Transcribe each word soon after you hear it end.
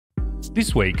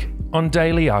This week on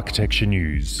Daily Architecture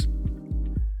News.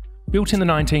 Built in the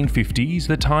 1950s,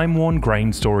 the time-worn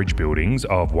grain storage buildings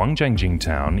of Wangjiangjing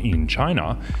town in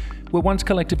China were once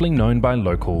collectively known by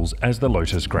locals as the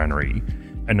Lotus Granary,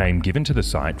 a name given to the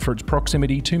site for its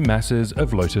proximity to masses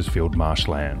of lotus-filled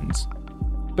marshlands.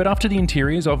 But after the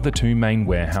interiors of the two main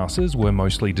warehouses were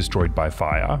mostly destroyed by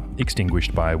fire,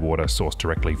 extinguished by water sourced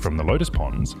directly from the lotus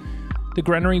ponds, the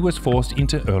granary was forced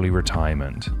into early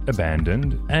retirement,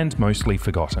 abandoned, and mostly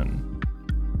forgotten.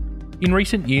 In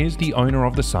recent years, the owner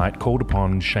of the site called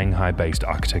upon Shanghai-based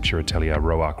architecture atelier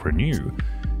Roark Renew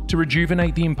to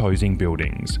rejuvenate the imposing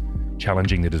buildings,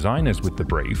 challenging the designers with the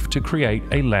brief to create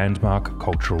a landmark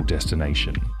cultural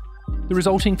destination. The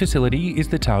resulting facility is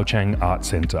the TaoCang Art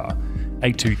Centre,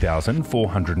 a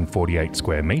 2,448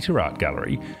 square metre art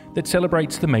gallery that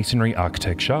celebrates the masonry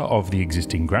architecture of the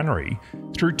existing granary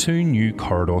through two new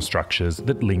corridor structures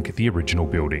that link the original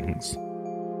buildings.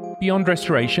 Beyond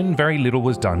restoration, very little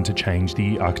was done to change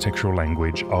the architectural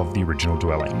language of the original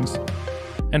dwellings.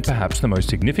 And perhaps the most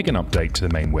significant update to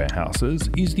the main warehouses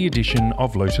is the addition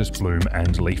of lotus bloom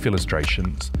and leaf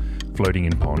illustrations, floating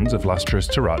in ponds of lustrous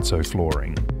terrazzo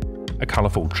flooring, a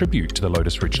colourful tribute to the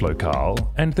lotus-rich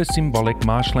locale and the symbolic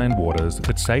marshland waters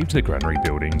that saved the granary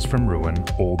buildings from ruin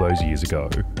all those years ago.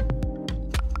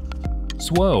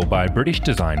 Swirl by British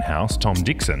design house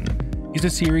Dixon is a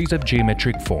series of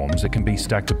geometric forms that can be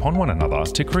stacked upon one another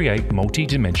to create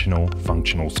multi-dimensional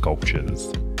functional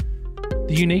sculptures.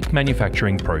 The unique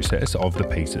manufacturing process of the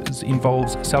pieces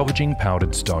involves salvaging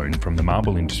powdered stone from the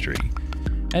marble industry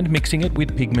and mixing it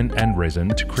with pigment and resin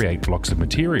to create blocks of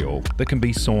material that can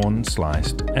be sawn,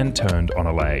 sliced, and turned on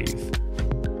a lathe.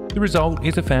 The result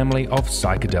is a family of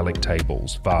psychedelic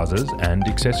tables, vases, and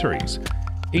accessories,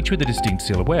 each with a distinct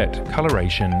silhouette,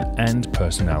 coloration, and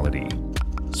personality.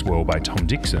 Swirl by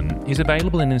Dixon is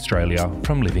available in Australia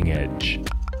from Living Edge.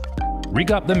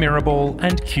 Rig up the mirror ball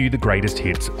and cue the greatest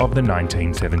hits of the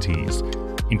 1970s.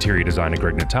 Interior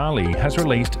designer Natale has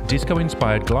released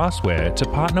disco-inspired glassware to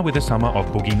partner with a summer of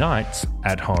boogie nights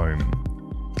at home.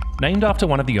 Named after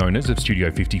one of the owners of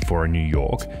Studio 54 in New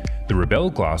York, the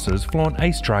Rebelle glasses flaunt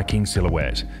a striking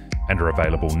silhouette and are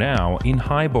available now in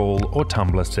highball or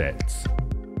tumbler sets.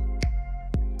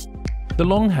 The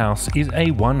Longhouse is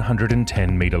a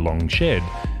 110-metre long shed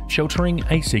sheltering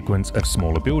a sequence of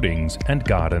smaller buildings and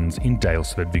gardens in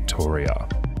Daylesford, Victoria.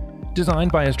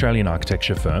 Designed by Australian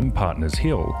architecture firm Partners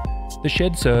Hill, the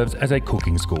shed serves as a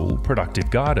cooking school, productive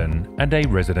garden, and a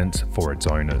residence for its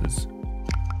owners.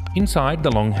 Inside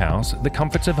the Longhouse, the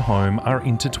comforts of home are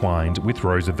intertwined with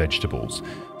rows of vegetables,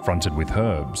 fronted with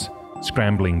herbs,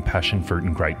 scrambling passion fruit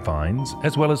and grapevines,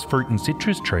 as well as fruit and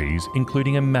citrus trees,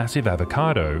 including a massive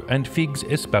avocado and figs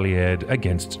espaliered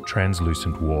against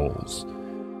translucent walls.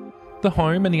 The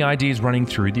home and the ideas running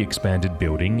through the expanded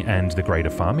building and the greater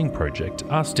farming project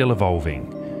are still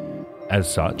evolving.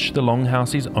 As such, the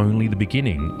Longhouse is only the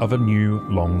beginning of a new,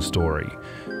 long story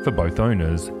for both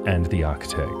owners and the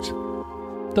architect.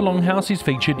 The Longhouse is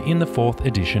featured in the 4th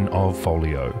edition of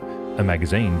Folio, a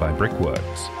magazine by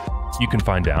Brickworks. You can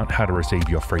find out how to receive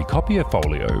your free copy of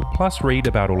Folio, plus read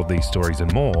about all of these stories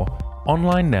and more,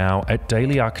 online now at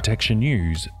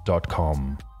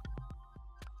dailyarchitecturenews.com.